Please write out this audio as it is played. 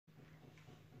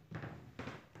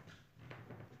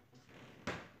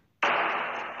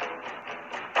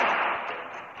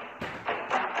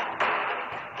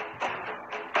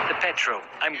Petro.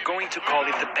 I'm going to call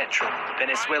it the Petro,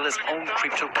 Venezuela's own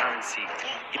cryptocurrency.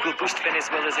 It will boost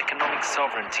Venezuela's economic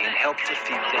sovereignty and help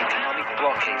defeat the economic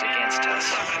blockade against us.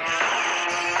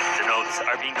 The notes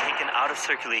are being taken out of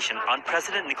circulation on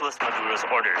President Nicolas Maduro's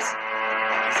orders.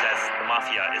 He says the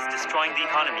mafia is destroying the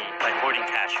economy by hoarding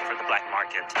cash for the black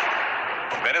market.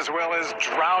 Venezuela is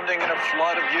drowning in a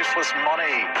flood of useless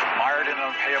money. Mired in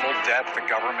unpayable debt, the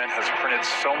government has printed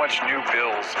so much new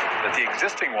bills that the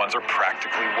existing ones are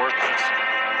practically worthless.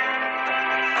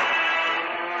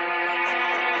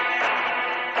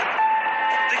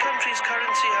 The country's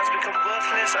currency has become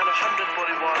worthless, and a 100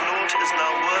 bolivar note is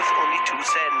now worth only 2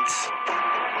 cents.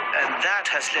 And that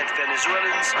has led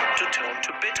Venezuelans to turn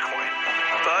to Bitcoin.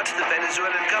 But the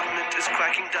Venezuelan government is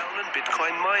cracking down on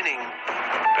Bitcoin mining.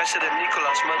 President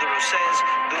Nicolas Maduro says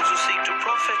those who seek to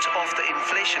profit off the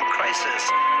inflation crisis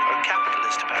are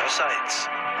capitalist parasites.